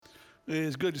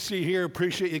It's good to see you here.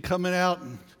 Appreciate you coming out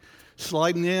and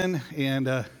sliding in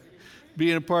and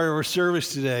being a part of our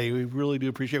service today. We really do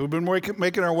appreciate it. We've been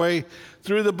making our way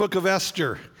through the book of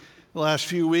Esther the last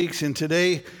few weeks, and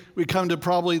today we come to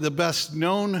probably the best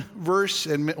known verse,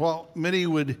 and many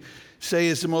would say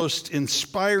is the most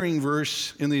inspiring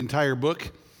verse in the entire book.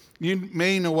 You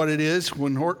may know what it is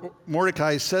when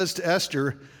Mordecai says to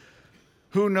Esther,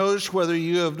 "Who knows whether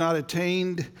you have not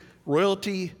attained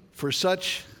royalty for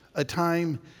such a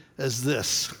time as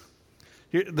this?"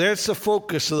 That's the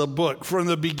focus of the book from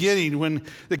the beginning, when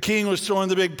the king was throwing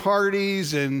the big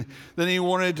parties and then he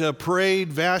wanted to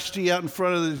parade Vashti out in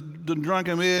front of the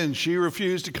drunken men, and she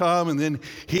refused to come, and then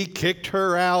he kicked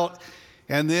her out,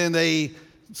 and then they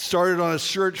started on a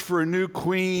search for a new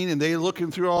queen, and they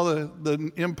looking through all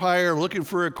the empire looking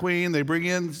for a queen. They bring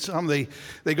in some, they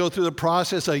go through the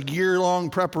process, a year-long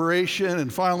preparation,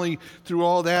 and finally through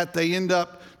all that they end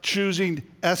up choosing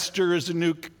Esther as the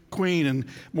new queen. And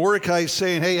Mordecai is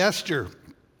saying, "Hey, Esther,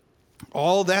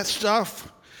 all that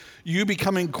stuff, you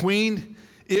becoming queen,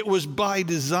 it was by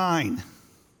design.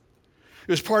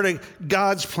 It was part of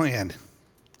God's plan."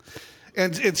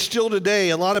 And it's still today,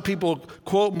 a lot of people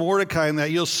quote Mordecai in that.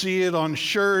 You'll see it on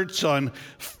shirts, on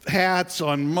hats,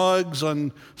 on mugs,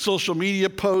 on social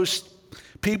media posts.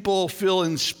 People feel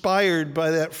inspired by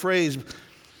that phrase.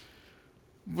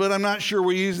 But I'm not sure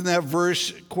we're using that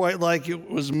verse quite like it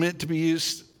was meant to be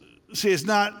used. See, it's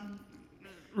not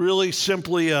really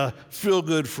simply a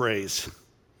feel-good phrase.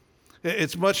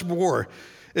 It's much more.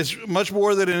 It's much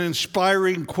more than an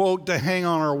inspiring quote to hang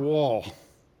on our wall.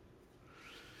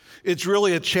 It's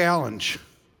really a challenge.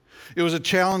 It was a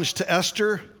challenge to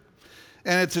Esther,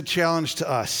 and it's a challenge to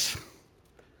us.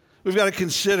 We've got to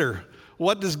consider,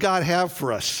 what does God have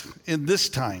for us in this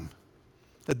time,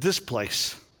 at this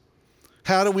place?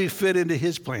 How do we fit into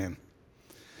His plan?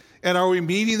 And are we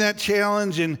meeting that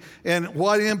challenge, and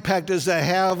what impact does that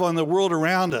have on the world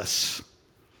around us?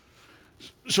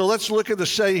 So let's look at the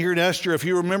setting here in Esther. If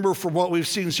you remember from what we've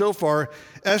seen so far,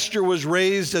 Esther was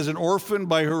raised as an orphan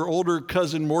by her older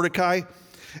cousin Mordecai,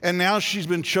 and now she's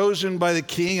been chosen by the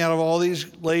king out of all these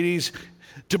ladies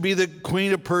to be the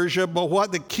queen of Persia. But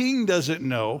what the king doesn't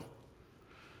know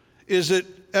is that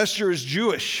Esther is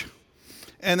Jewish,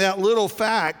 and that little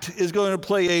fact is going to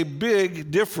play a big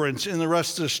difference in the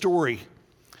rest of the story.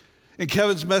 In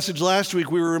Kevin's message last week,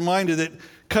 we were reminded that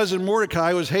cousin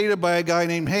Mordecai was hated by a guy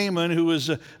named Haman, who was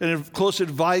a close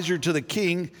advisor to the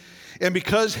king. And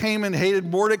because Haman hated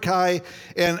Mordecai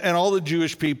and all the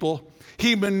Jewish people,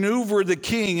 he maneuvered the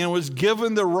king and was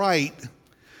given the right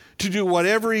to do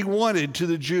whatever he wanted to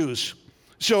the Jews.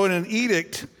 So an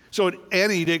edict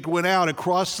went out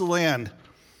across the land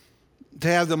to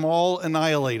have them all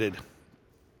annihilated.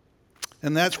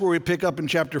 And that's where we pick up in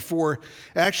chapter 4.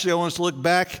 Actually, I want us to look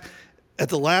back at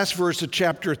the last verse of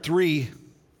chapter 3.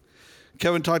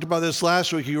 Kevin talked about this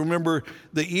last week. You remember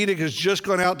the edict has just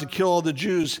gone out to kill all the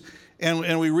Jews.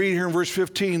 And we read here in verse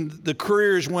 15, the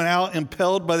couriers went out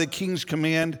impelled by the king's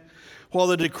command while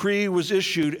the decree was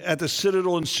issued at the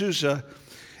citadel in Susa.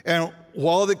 And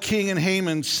while the king and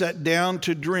Haman sat down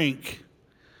to drink,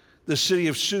 the city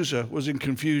of Susa was in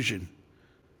confusion.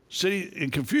 City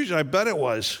in confusion, I bet it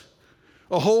was.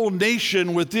 A whole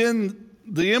nation within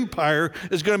the empire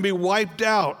is going to be wiped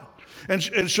out.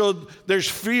 And so there's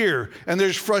fear and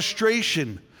there's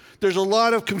frustration. There's a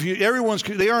lot of confusion.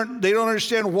 They don't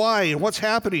understand why and what's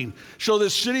happening. So the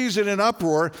city's in an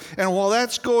uproar, and while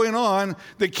that's going on,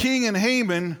 the king and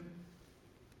Haman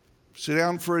sit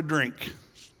down for a drink.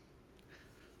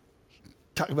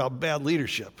 Talk about bad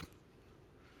leadership.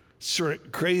 It's sort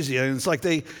of crazy. And it's like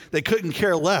they couldn't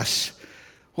care less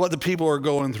what the people are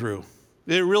going through.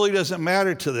 It really doesn't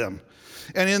matter to them.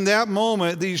 And in that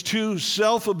moment, these two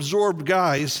self-absorbed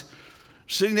guys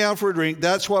sitting down for a drink,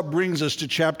 that's what brings us to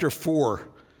chapter 4,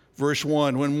 verse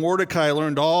 1. When Mordecai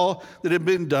learned all that had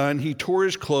been done, he tore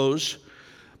his clothes,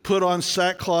 put on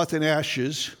sackcloth and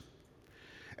ashes,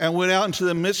 and went out into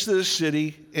the midst of the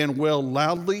city and wailed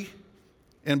loudly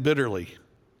and bitterly.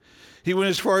 He went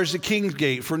as far as the king's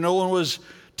gate, for no one was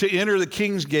to enter the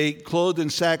king's gate clothed in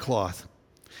sackcloth.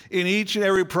 In each and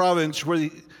every province where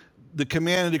the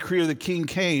command and decree of the king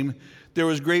came, there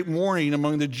was great mourning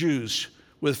among the Jews,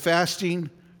 with fasting,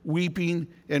 weeping,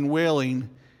 and wailing,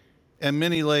 and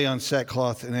many lay on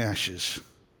sackcloth and ashes.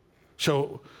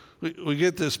 So we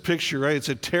get this picture, right? It's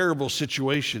a terrible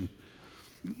situation.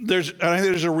 I think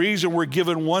there's a reason we're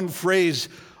given one phrase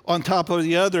on top of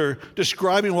the other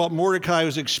describing what Mordecai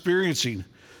was experiencing.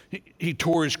 He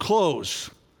tore his clothes.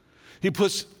 He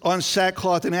puts on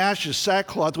sackcloth and ashes.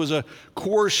 Sackcloth was a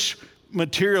coarse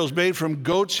material made from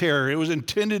goat's hair. It was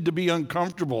intended to be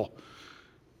uncomfortable.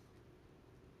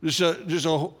 There's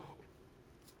a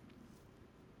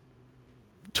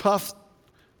tough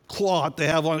cloth they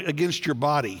have on against your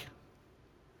body.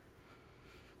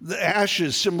 The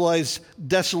ashes symbolize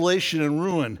desolation and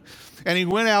ruin. And he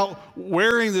went out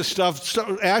wearing this stuff,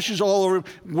 ashes all over,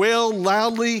 wailed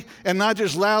loudly, and not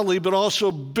just loudly, but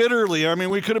also bitterly. I mean,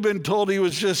 we could have been told he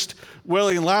was just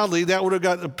wailing loudly. That would have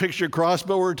got the picture across,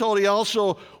 but we're told he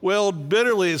also wailed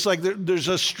bitterly. It's like there's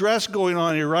a stress going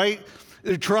on here, right?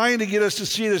 They're trying to get us to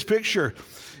see this picture.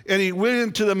 And he went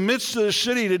into the midst of the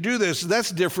city to do this.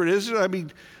 That's different, isn't it? I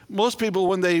mean, most people,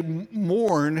 when they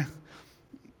mourn,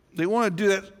 they want to do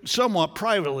that somewhat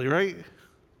privately, right?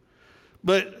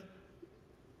 But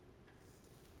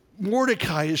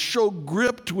Mordecai is so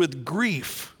gripped with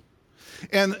grief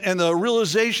and the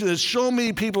realization that so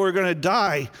many people are going to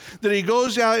die that he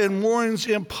goes out and mourns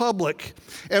in public.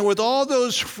 And with all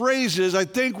those phrases, I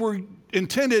think we're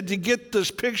intended to get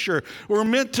this picture. We're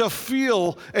meant to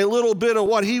feel a little bit of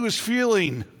what he was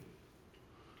feeling.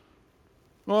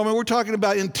 Well, I mean, we're talking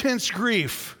about intense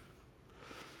grief.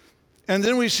 And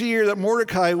then we see here that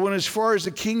Mordecai went as far as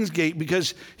the king's gate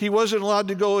because he wasn't allowed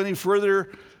to go any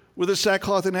further with the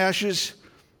sackcloth and ashes.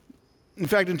 In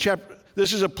fact,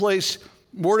 this is a place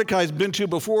Mordecai's been to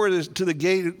before, to the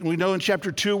gate. We know in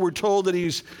chapter 2, we're told that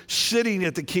he's sitting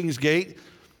at the king's gate.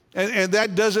 And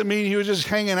that doesn't mean he was just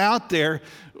hanging out there.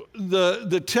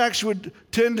 The text would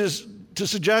tend to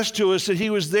suggest to us that he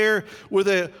was there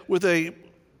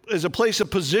as a place of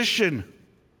position,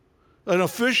 an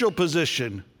official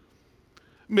position.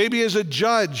 Maybe as a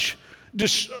judge,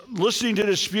 just listening to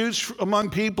disputes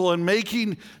among people and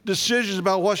making decisions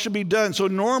about what should be done. So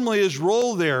normally his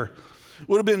role there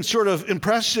would have been sort of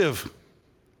impressive.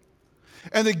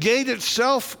 And the gate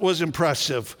itself was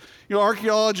impressive. You know,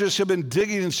 archaeologists have been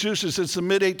digging in Susa since the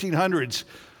mid-1800s.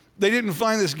 They didn't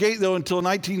find this gate, though, until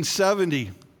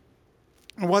 1970.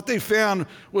 And what they found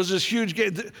was this huge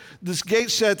gate. This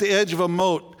gate sat at the edge of a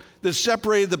moat that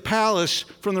separated the palace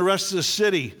from the rest of the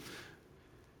city.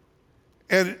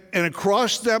 And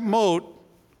across that moat,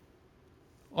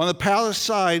 on the palace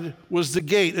side, was the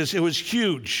gate. It was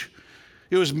huge.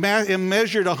 It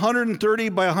measured 130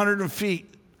 by 100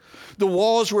 feet. The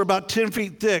walls were about 10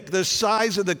 feet thick. The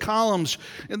size of the columns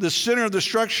in the center of the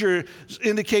structure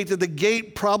indicate that the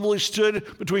gate probably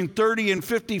stood between 30 and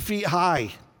 50 feet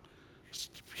high. It's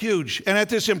huge. And at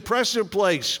this impressive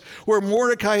place where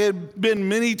Mordecai had been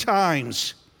many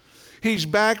times, he's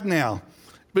back now.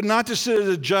 But not to sit as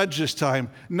a judge this time,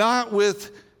 not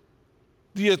with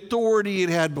the authority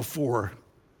he had before.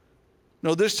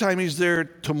 No, this time he's there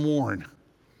to mourn.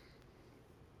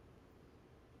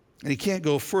 And he can't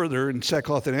go further in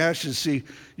sackcloth and ashes. See,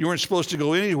 you weren't supposed to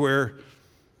go anywhere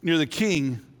near the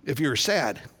king if you were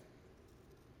sad.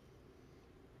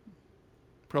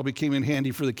 Probably came in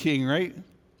handy for the king, right?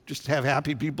 Just have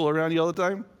happy people around you all the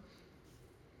time.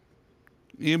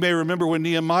 You may remember when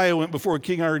Nehemiah went before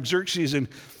King Artaxerxes and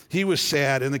he was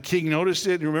sad and the king noticed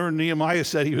it. And remember Nehemiah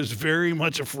said he was very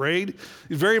much afraid.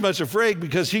 He was very much afraid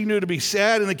because he knew to be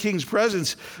sad in the king's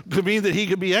presence could mean that he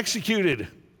could be executed.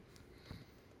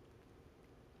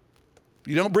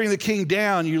 You don't bring the king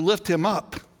down, you lift him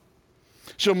up.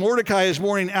 So Mordecai is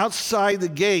mourning outside the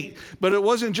gate, but it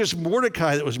wasn't just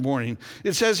Mordecai that was mourning.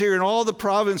 It says here in all the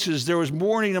provinces there was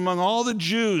mourning among all the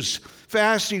Jews,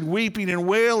 fasting, weeping, and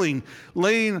wailing,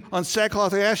 laying on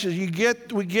sackcloth and ashes. We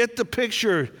get the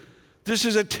picture. This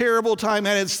is a terrible time,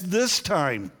 and it's this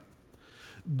time.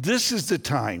 This is the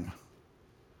time.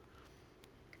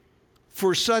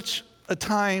 For such a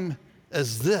time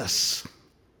as this.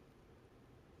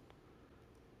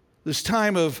 This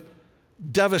time of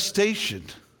devastation.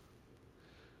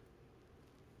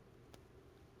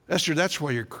 Esther, that's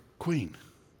why you're queen.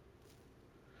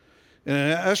 And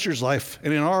in Esther's life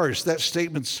and in ours, that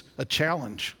statement's a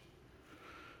challenge.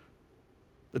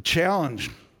 A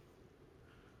challenge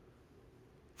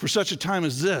for such a time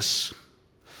as this.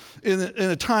 In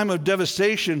a time of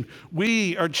devastation,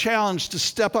 we are challenged to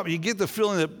step up. You get the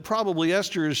feeling that probably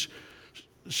Esther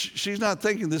she's not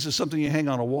thinking this is something you hang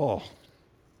on a wall.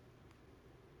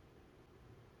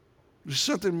 There's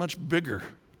something much bigger.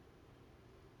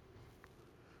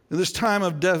 In this time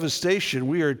of devastation,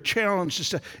 we are challenged to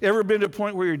step. Ever been to a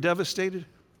point where you're devastated?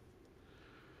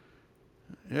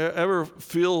 Ever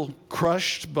feel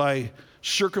crushed by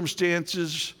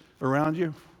circumstances around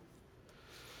you?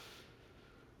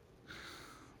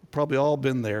 Probably all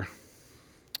been there.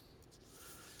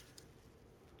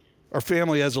 Our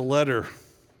family has a letter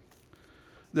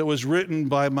that was written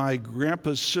by my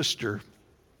grandpa's sister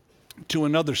to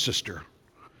another sister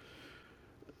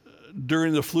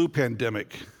during the flu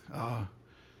pandemic.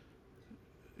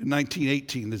 in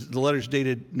 1918. The letter's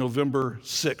dated November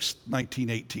 6th,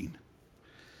 1918.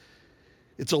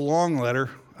 It's a long letter.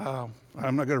 I'm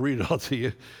not going to read it all to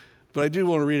you, but I do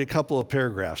want to read a couple of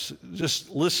paragraphs. Just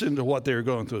listen to what they're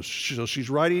going through. So she's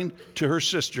writing to her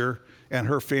sister and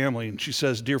her family, and she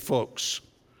says, "Dear folks,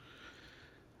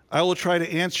 I will try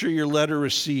to answer your letter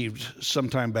received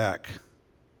sometime back.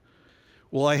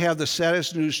 Well, I have the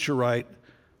saddest news to write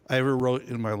I ever wrote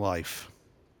in my life.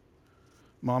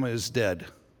 Mama is dead.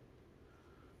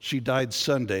 She died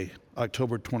Sunday,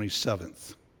 October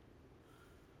 27th.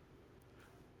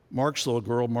 Mark's little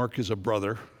girl, Mark is a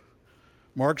brother,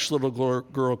 Mark's little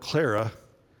girl, Clara,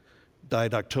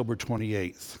 died October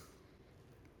 28th.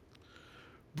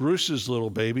 Bruce's little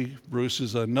baby, Bruce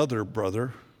is another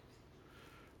brother,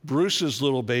 Bruce's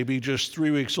little baby, just 3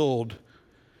 weeks old,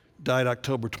 died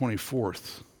October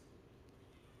 24th.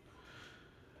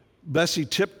 Bessie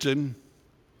Tipton,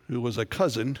 who was a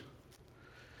cousin,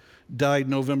 died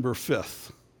November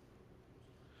 5th.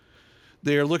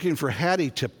 They are looking for Hattie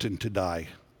Tipton to die.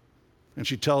 And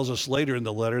she tells us later in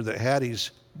the letter that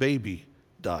Hattie's baby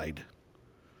died.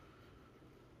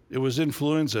 It was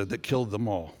influenza that killed them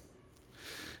all.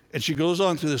 And she goes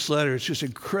on through this letter. It's just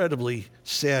incredibly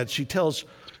sad. She tells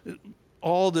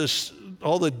all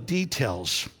the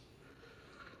details.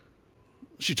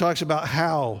 She talks about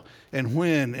how and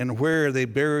when and where they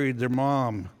buried their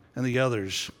mom and the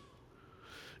others.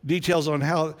 Details on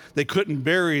how they couldn't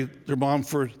bury their mom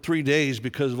for 3 days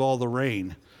because of all the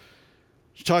rain.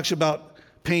 She talks about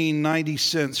paying 90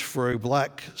 cents for a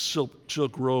black silk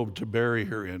robe to bury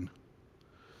her in.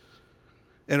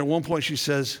 And at one point she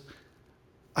says,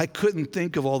 I couldn't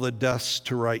think of all the deaths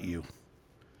to write you.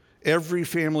 Every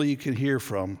family you can hear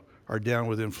from are down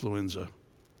with influenza.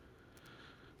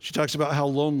 She talks about how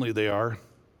lonely they are.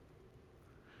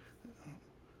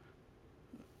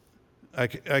 I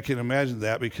can imagine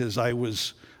that because I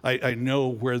know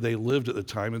where they lived at the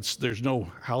time. There's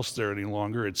no house there any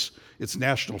longer. It's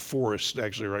national forest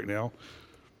actually right now.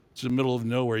 It's in the middle of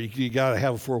nowhere. You got to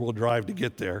have a 4-wheel drive to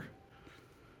get there.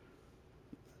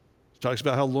 She talks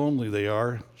about how lonely they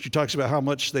are. She talks about how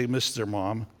much they miss their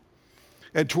mom.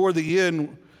 And toward the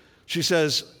end, she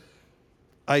says,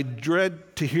 I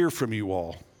dread to hear from you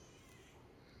all.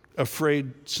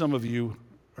 Afraid some of you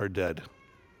are dead.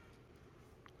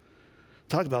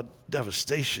 Talk about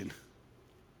devastation.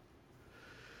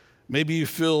 Maybe you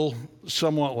feel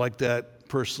somewhat like that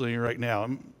personally right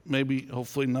now. Maybe,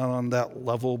 hopefully not on that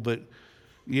level, but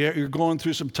yeah, you're going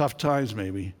through some tough times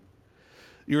maybe.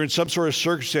 You're in some sort of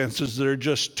circumstances that are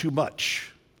just too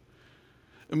much.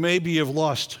 Maybe you've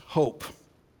lost hope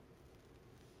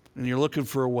and you're looking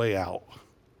for a way out.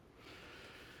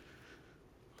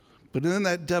 But in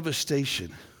that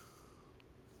devastation,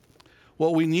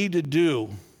 what we need to do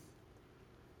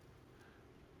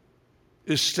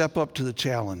is step up to the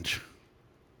challenge.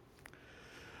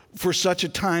 For such a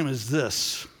time as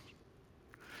this,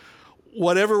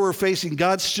 whatever we're facing,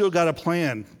 God's still got a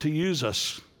plan to use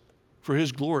us for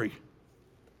his glory.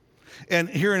 And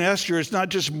here in Esther, it's not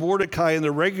just Mordecai and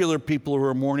the regular people who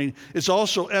are mourning, it's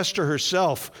also Esther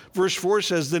herself. Verse 4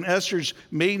 says, Then Esther's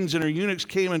maidens and her eunuchs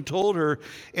came and told her,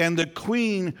 and the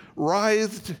queen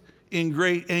writhed in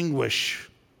great anguish.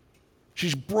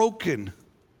 She's broken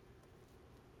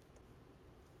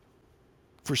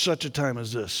for such a time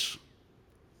as this.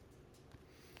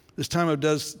 This time of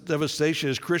devastation,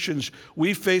 as Christians,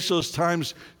 we face those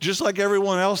times just like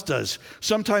everyone else does.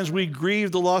 Sometimes we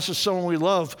grieve the loss of someone we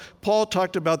love. Paul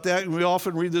talked about that, and we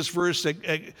often read this verse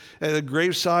at the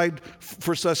graveside,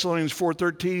 1 Thessalonians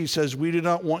 4:13. He says, We do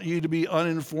not want you to be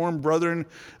uninformed, brethren,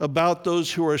 about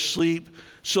those who are asleep,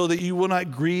 so that you will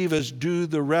not grieve as do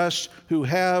the rest who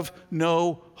have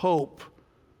no hope.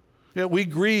 Yeah, we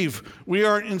grieve. We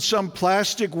aren't in some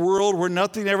plastic world where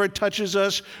nothing ever touches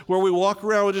us, where we walk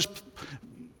around with just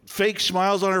fake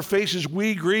smiles on our faces.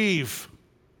 We grieve.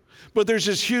 But there's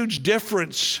this huge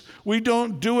difference. We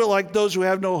don't do it like those who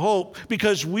have no hope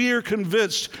because we are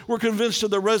convinced. We're convinced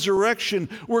of the resurrection.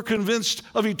 We're convinced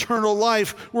of eternal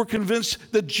life. We're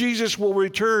convinced that Jesus will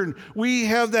return. We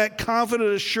have that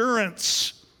confident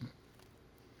assurance.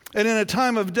 And in a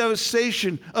time of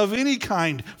devastation of any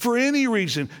kind, for any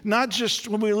reason, not just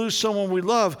when we lose someone we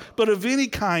love, but of any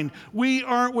kind, we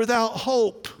aren't without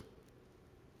hope.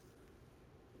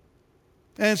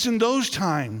 And it's in those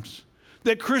times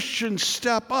that Christians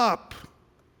step up.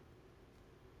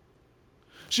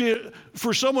 See,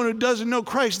 for someone who doesn't know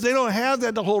Christ, they don't have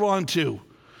that to hold on to.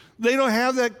 They don't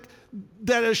have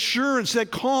that assurance,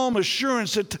 that calm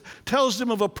assurance that tells them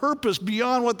of a purpose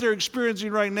beyond what they're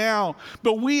experiencing right now.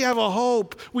 But we have a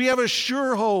hope. We have a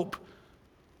sure hope.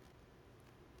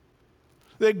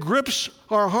 that grips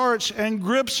our hearts and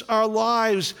grips our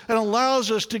lives and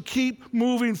allows us to keep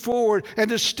moving forward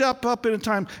and to step up in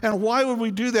time. And why would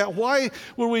we do that? Why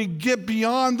would we get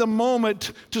beyond the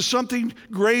moment to something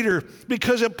greater?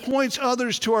 Because it points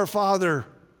others to our Father.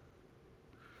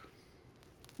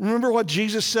 Remember what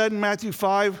Jesus said in Matthew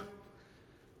 5,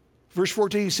 verse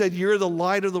 14? He said, "You're the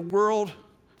light of the world.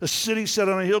 A city set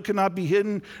on a hill cannot be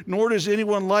hidden, nor does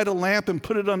anyone light a lamp and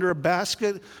put it under a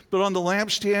basket, but on the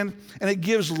lampstand, and it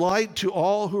gives light to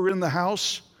all who are in the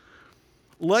house.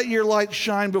 Let your light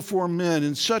shine before men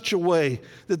in such a way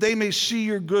that they may see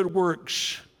your good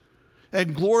works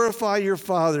and glorify your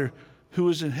Father who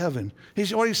is in heaven."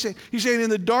 What he's saying? He's saying, in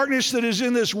the darkness that is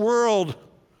in this world,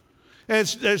 and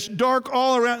it's dark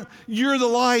all around, you're the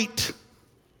light.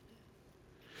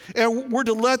 And we're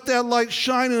to let that light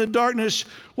shine in the darkness.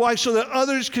 Why? So that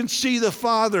others can see the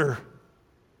Father.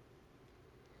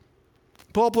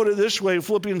 Paul put it this way,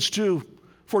 Philippians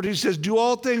 2:14 says, "Do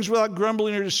all things without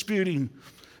grumbling or disputing,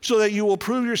 so that you will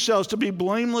prove yourselves to be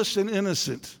blameless and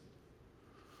innocent,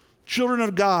 children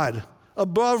of God,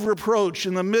 above reproach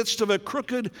in the midst of a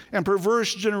crooked and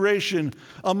perverse generation,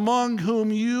 among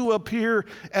whom you appear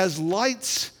as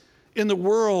lights in the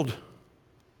world."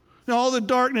 Now, all the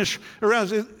darkness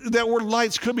around us, that word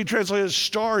lights could be translated as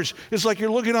stars. It's like you're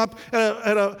looking up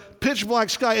at a pitch black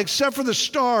sky, except for the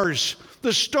stars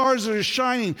that are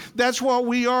shining. That's what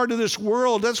we are to this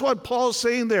world. That's what Paul's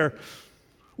saying there.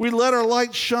 We let our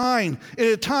light shine in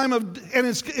a time of, and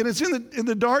it's in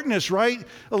the darkness, right?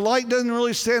 A light doesn't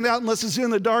really stand out unless it's in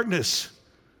the darkness.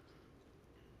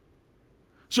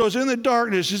 So it's in the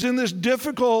darkness, it's in this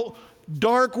difficult,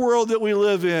 dark world that we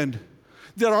live in,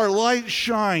 that our light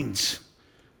shines.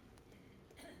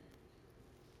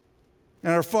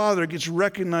 And our Father gets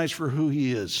recognized for who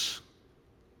He is.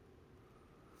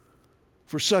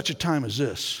 For such a time as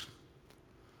this,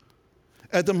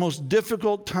 at the most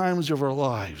difficult times of our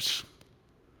lives,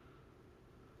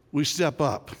 we step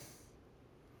up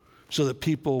so that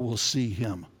people will see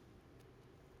Him.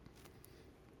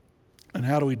 And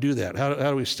how do we do that? How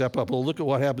do we step up? Well, look at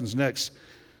what happens next.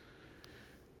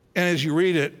 And as you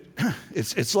read it,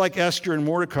 it's like Esther and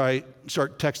Mordecai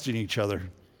start texting each other.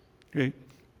 Okay?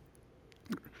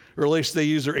 Or at least they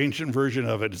use their ancient version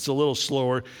of it. It's a little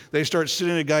slower. They start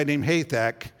sending a guy named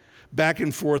Hathach back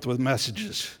and forth with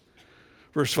messages.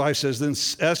 Verse 5 says, "Then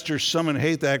Esther summoned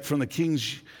Hathach from the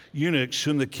king's eunuchs,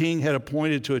 whom the king had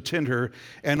appointed to attend her,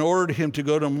 and ordered him to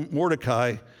go to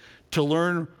Mordecai to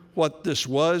learn what this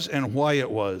was and why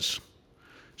it was.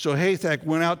 So Hathach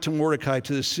went out to Mordecai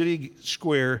to the city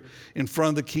square in front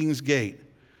of the king's gate.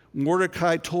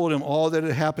 Mordecai told him all that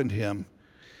had happened to him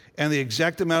and the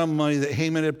exact amount of money that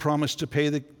Haman had promised to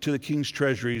pay to the king's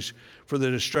treasuries for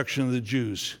the destruction of the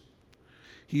Jews.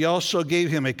 He also gave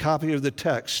him a copy of the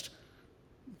text."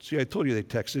 See, I told you they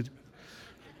texted.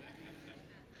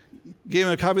 Gave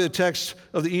him a copy of the text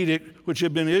of the edict which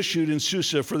had been issued in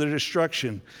Susa for their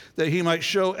destruction, that he might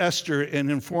show Esther and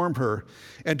inform her,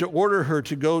 and to order her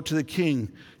to go to the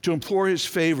king, to implore his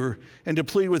favor, and to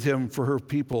plead with him for her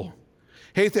people.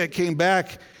 Hathach came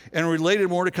back and related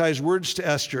Mordecai's words to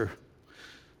Esther.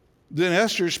 Then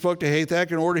Esther spoke to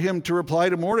Hathach and ordered him to reply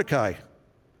to Mordecai.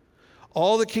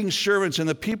 "All the king's servants and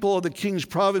the people of the king's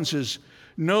provinces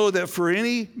know that for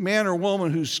any man or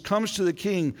woman who comes to the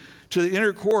king, to the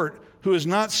inner court, who is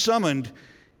not summoned,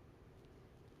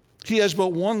 he has but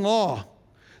one law,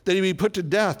 that he be put to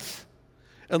death,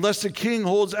 unless the king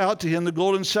holds out to him the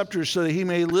golden scepter so that he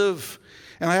may live.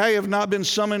 And I have not been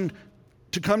summoned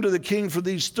to come to the king for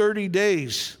these 30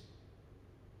 days.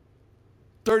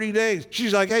 30 days.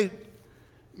 She's like, "Hey,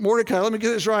 Mordecai, let me get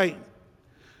this right.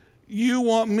 You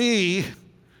want me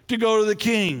to go to the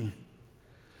king.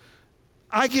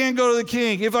 I can't go to the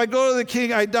king. If I go to the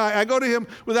king, I die. I go to him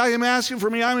without him asking for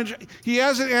me. He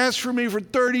hasn't asked for me for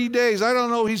 30 days. I don't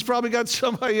know. He's probably got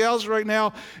somebody else right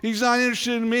now. He's not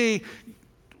interested in me.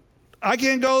 I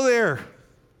can't go there.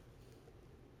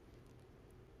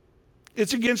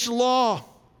 It's against the law."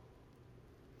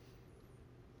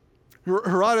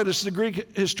 Herodotus, the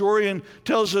Greek historian,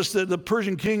 tells us that the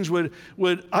Persian kings would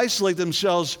isolate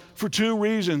themselves for two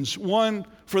reasons. One,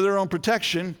 for their own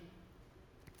protection,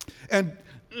 and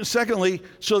secondly,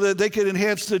 so that they could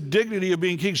enhance the dignity of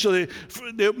being king. So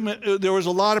there was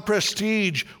a lot of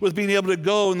prestige with being able to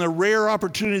go, and the rare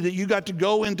opportunity that you got to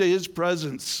go into his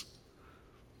presence.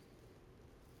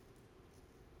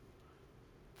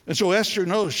 And so Esther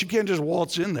knows she can't just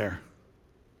waltz in there.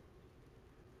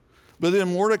 But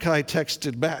then Mordecai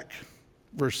texted back,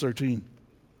 verse 13.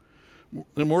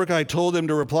 Then Mordecai told them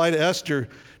to reply to Esther,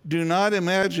 "Do not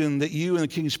imagine that you in the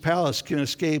king's palace can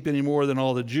escape any more than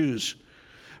all the Jews.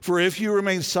 For if you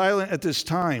remain silent at this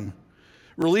time,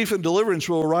 relief and deliverance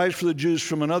will arise for the Jews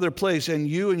from another place, and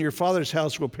you and your father's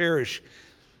house will perish.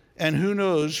 And who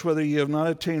knows whether you have not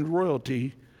attained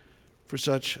royalty for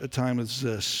such a time as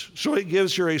this." So he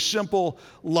gives her a simple,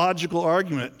 logical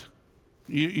argument.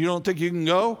 You don't think you can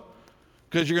go?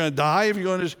 Because you're going to die if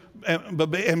you're going to...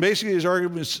 And basically his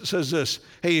argument says this: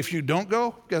 hey, if you don't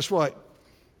go, guess what?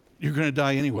 You're going to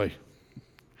die anyway.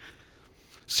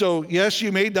 So yes,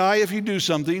 you may die if you do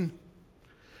something,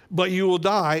 but you will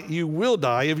die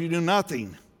if you do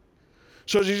nothing.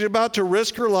 So she's about to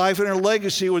risk her life and her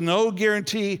legacy with no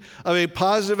guarantee of a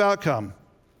positive outcome.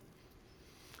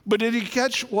 But did you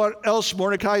catch what else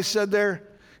Mordecai said there?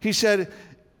 He said,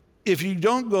 if you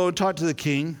don't go and talk to the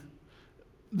king,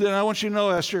 then I want you to know,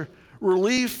 Esther,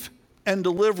 relief and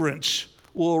deliverance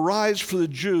will arise for the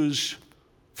Jews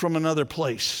from another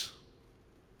place.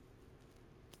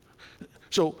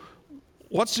 So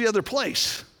what's the other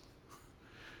place?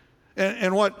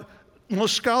 And what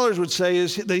most scholars would say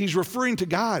is that he's referring to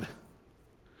God.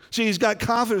 See, he's got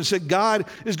confidence that God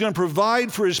is going to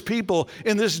provide for his people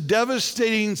in this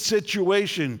devastating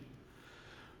situation.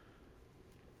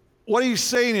 What he's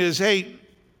saying is, hey,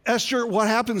 Esther, what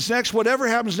happens next, whatever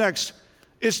happens next,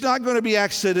 it's not going to be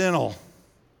accidental.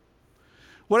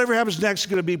 Whatever happens next is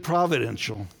going to be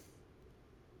providential.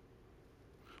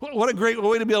 What a great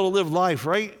way to be able to live life,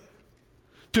 right?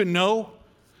 To know.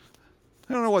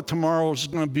 I don't know what tomorrow's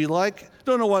going to be like.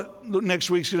 Don't know what next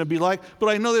week's going to be like. But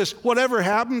I know this: whatever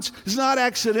happens is not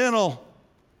accidental.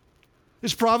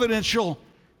 It's providential.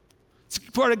 It's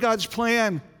part of God's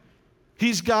plan.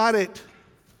 He's got it.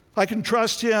 I can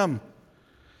trust him.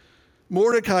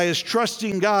 Mordecai is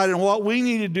trusting God, and what we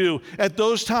need to do at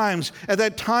those times, at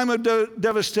that time of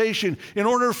devastation, in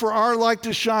order for our light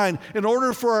to shine, in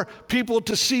order for our people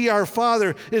to see our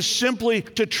Father, is simply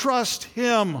to trust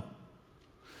him.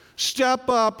 Step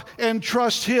up and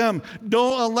trust him.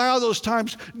 Don't allow those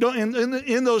times,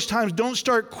 in those times, don't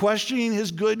start questioning his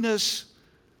goodness.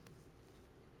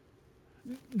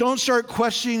 Don't start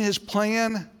questioning his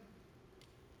plan.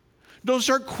 Don't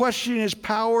start questioning his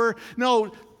power.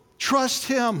 No, trust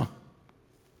him.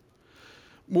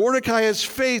 Mordecai has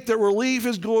faith that relief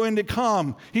is going to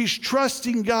come. He's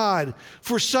trusting God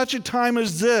for such a time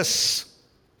as this.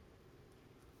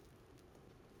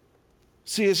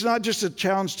 See, it's not just a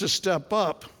challenge to step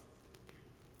up.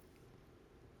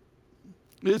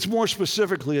 It's more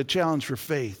specifically a challenge for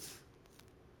faith.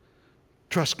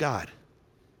 Trust God.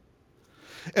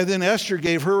 And then Esther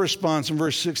gave her response in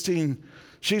verse 16.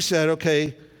 She said,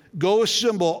 okay, go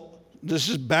assemble. This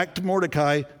is back to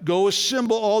Mordecai. Go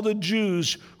assemble all the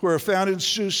Jews who are found in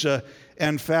Susa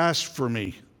and fast for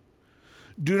me.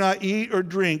 Do not eat or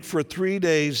drink for 3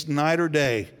 days, night or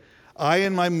day. I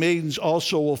and my maidens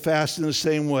also will fast in the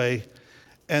same way,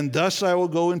 and thus I will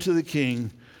go into the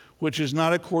king, which is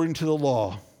not according to the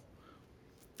law.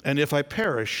 And if I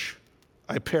perish,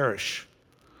 I perish.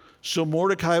 So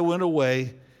Mordecai went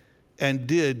away and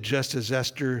did just as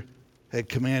Esther had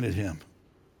commanded him.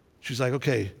 She's like,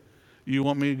 okay, you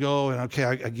want me to go? And okay,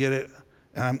 I get it.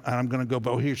 And I'm going to go.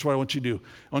 But here's what I want you to do.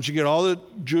 I want you to get all the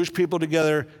Jewish people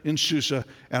together in Susa,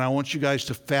 and I want you guys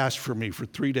to fast for me for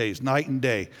 3 days, night and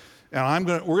day. And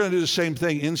we're going to do the same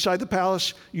thing inside the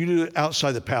palace. You do it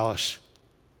outside the palace.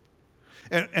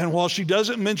 And while she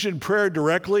doesn't mention prayer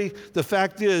directly, the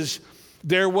fact is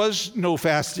there was no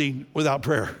fasting without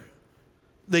prayer.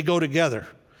 They go together.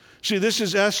 See, this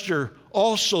is Esther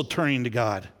also turning to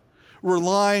God,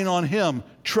 relying on him,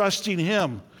 trusting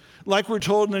him. Like we're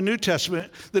told in the New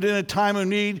Testament, that in a time of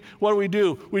need, what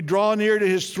do? We draw near to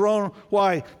his throne.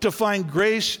 Why? To find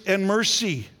grace and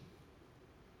mercy.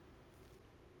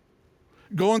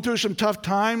 Going through some tough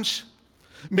times,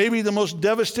 maybe the most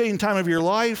devastating time of your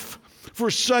life, for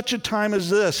such a time as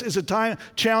this, is a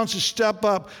challenge to step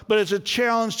up, but it's a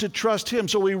challenge to trust him.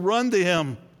 So we run to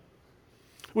him.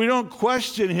 We don't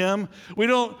question him. We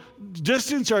don't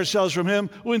distance ourselves from him.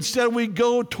 Instead, we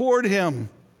go toward him.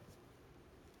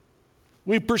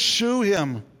 We pursue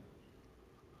him.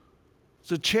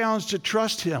 It's a challenge to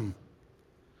trust him.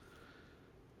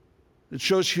 It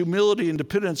shows humility and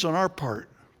dependence on our part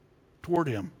toward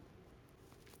him.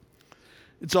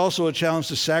 It's also a challenge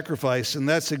to sacrifice, and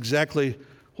that's exactly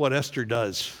what Esther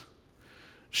does.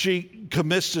 She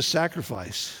commits to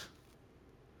sacrifice.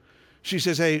 She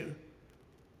says, hey,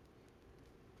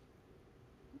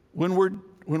 when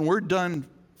we're done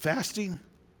fasting,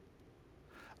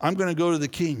 I'm going to go to the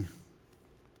king.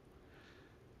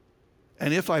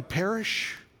 And if I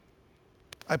perish,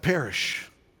 I perish.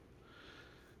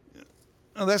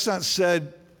 Now, that's not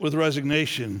said with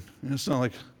resignation. It's not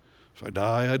like, if I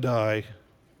die, I die.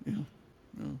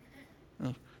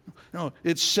 No,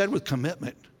 it's said with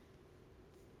commitment.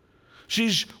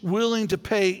 She's willing to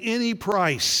pay any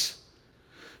price.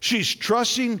 She's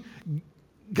trusting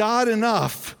God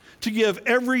enough to give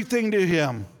everything to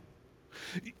Him.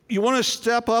 You want to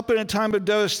step up in a time of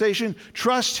devastation?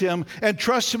 Trust Him, and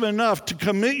trust Him enough to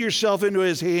commit yourself into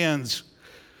His hands.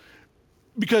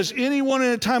 Because anyone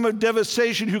in a time of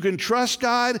devastation who can trust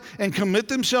God and commit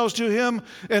themselves to Him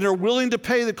and are willing to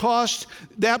pay the cost,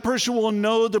 that person will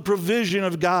know the provision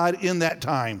of God in that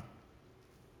time.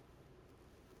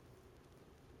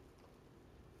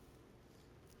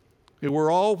 And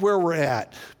we're all where we're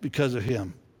at because of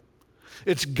Him.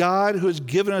 It's God who has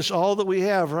given us all that we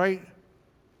have, right?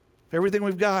 Everything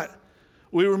we've got.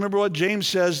 We remember what James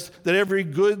says, that every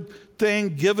good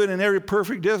thing given and every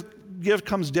perfect gift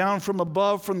comes down from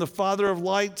above, from the Father of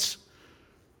lights.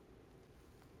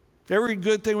 Every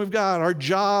good thing we've got, our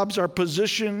jobs, our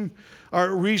position,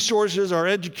 our resources, our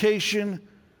education,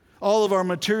 all of our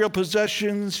material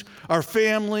possessions, our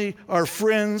family, our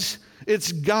friends,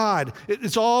 it's God.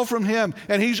 It's all from Him.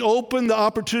 And He's opened the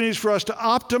opportunities for us to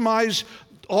optimize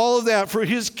all of that for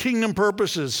His kingdom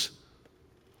purposes.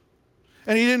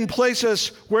 And He didn't place us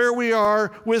where we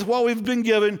are with what we've been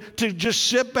given to just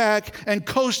sit back and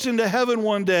coast into heaven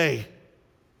one day.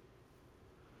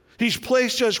 He's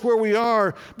placed us where we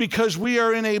are because we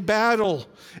are in a battle,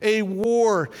 a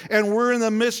war, and we're in the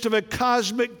midst of a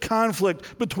cosmic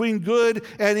conflict between good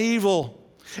and evil.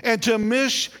 And to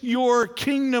miss your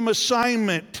kingdom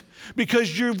assignment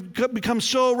because you've become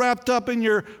so wrapped up in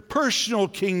your personal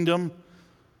kingdom,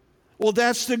 well,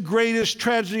 that's the greatest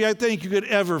tragedy I think you could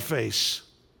ever face.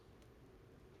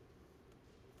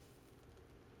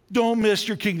 Don't miss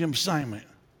your kingdom assignment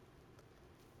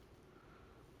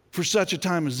for such a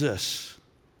time as this.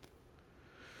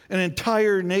 An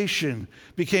entire nation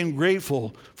became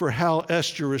grateful for how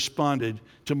Esther responded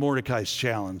to Mordecai's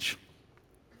challenge.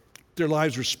 Their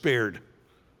lives were spared.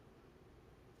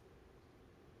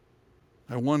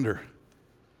 I wonder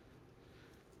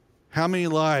how many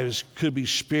lives could be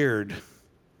spared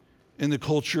in the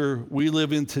culture we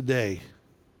live in today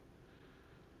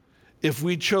if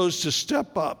we chose to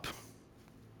step up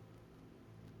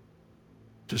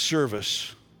to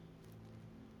service,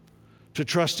 to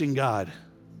trusting God,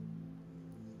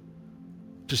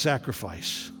 to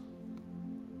sacrifice.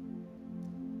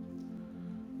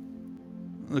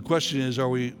 And the question is, are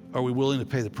we willing to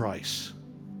pay the price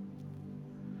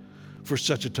for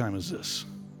such a time as this?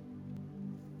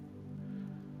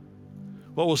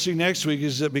 What we'll see next week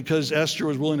is that because Esther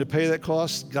was willing to pay that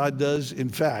cost, God does, in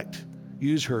fact,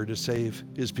 use her to save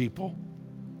His people.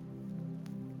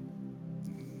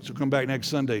 So come back next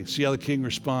Sunday, see how the king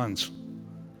responds.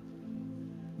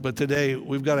 But today,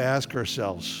 we've got to ask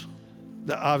ourselves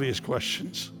the obvious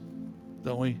questions,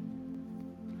 don't we?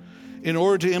 In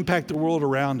order to impact the world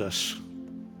around us,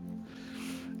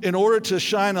 in order to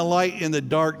shine a light in the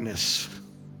darkness,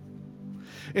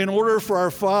 in order for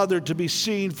our Father to be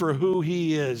seen for who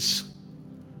He is,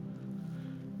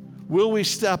 will we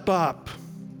step up?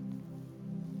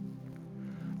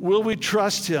 Will we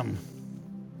trust Him?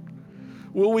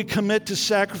 Will we commit to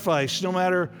sacrifice no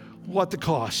matter what the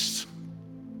cost?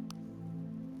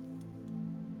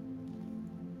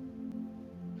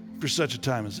 For such a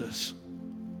time as this.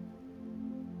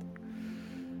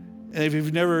 And if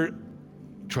you've never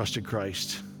trusted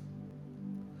Christ,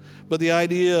 but the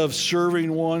idea of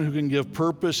serving one who can give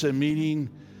purpose and meaning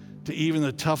to even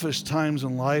the toughest times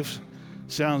in life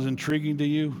sounds intriguing to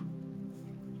you,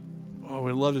 oh,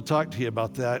 we'd love to talk to you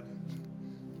about that.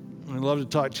 We'd love to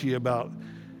talk to you about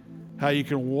how you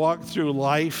can walk through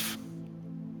life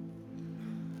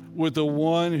with the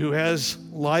one who has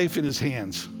life in His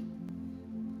hands.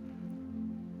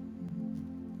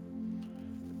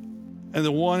 And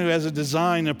the one who has a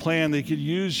design, a plan that could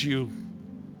use you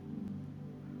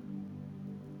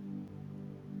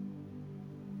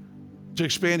to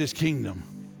expand His kingdom.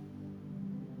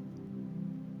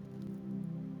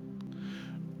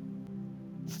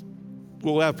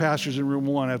 We'll have pastors in room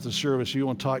 1 after the service. If you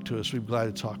want to talk to us, we'd be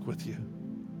glad to talk with you.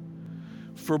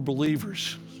 For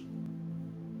believers,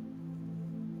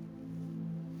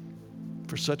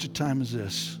 for such a time as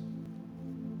this,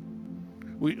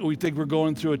 we think we're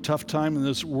going through a tough time in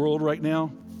this world right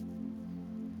now.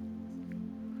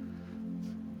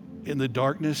 In the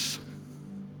darkness,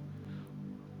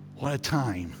 what a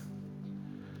time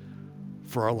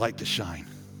for our light to shine.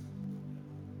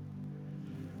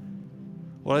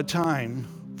 What a time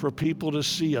for people to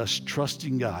see us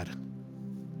trusting God.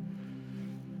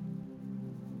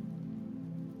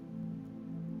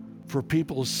 For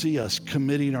people to see us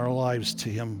committing our lives to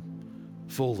Him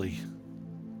fully.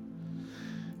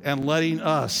 and letting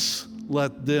us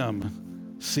let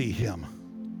them see him.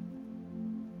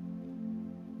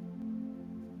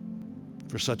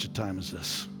 For such a time as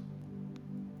this.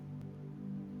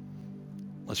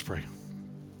 Let's pray.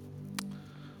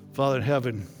 Father in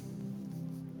heaven,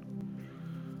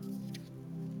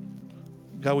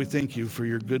 God, we thank you for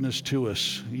your goodness to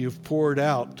us. You've poured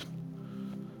out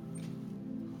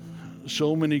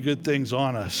so many good things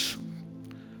on us.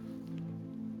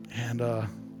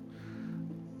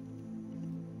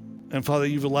 And Father,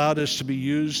 you've allowed us to be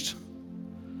used,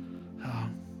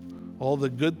 all the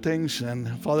good things, and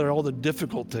Father, all the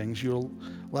difficult things. You'll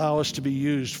allow us to be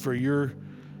used for your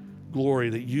glory,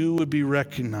 that you would be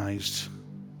recognized.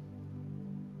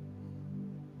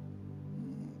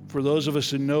 For those of us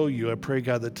who know you, I pray,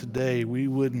 God, that today we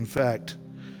would, in fact,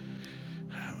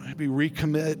 maybe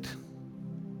recommit.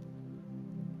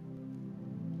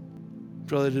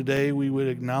 Father, today we would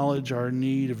acknowledge our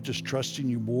need of just trusting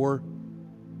you more.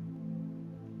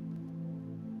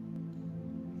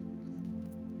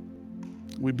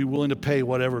 We'd be willing to pay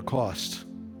whatever cost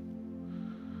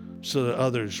so that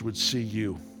others would see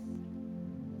you.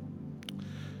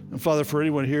 And Father, for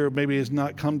anyone here who maybe has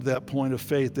not come to that point of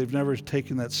faith, they've never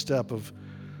taken that step of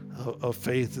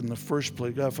faith in the first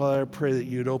place. God, Father, I pray that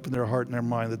you'd open their heart and their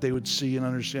mind, that they would see and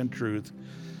understand truth,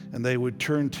 and they would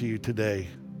turn to you today.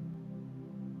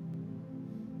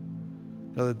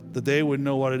 God, that they would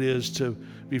know what it is to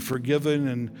be forgiven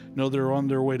and know they're on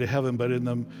their way to heaven, but in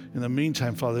the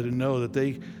meantime, Father, to know that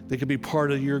they could be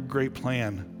part of your great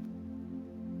plan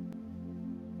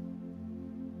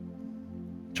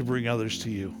to bring others to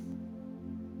you.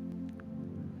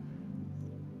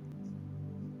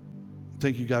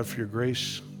 Thank you, God, for your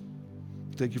grace.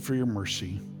 Thank you for your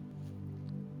mercy.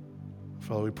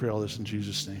 Father, we pray all this in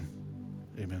Jesus' name.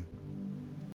 Amen.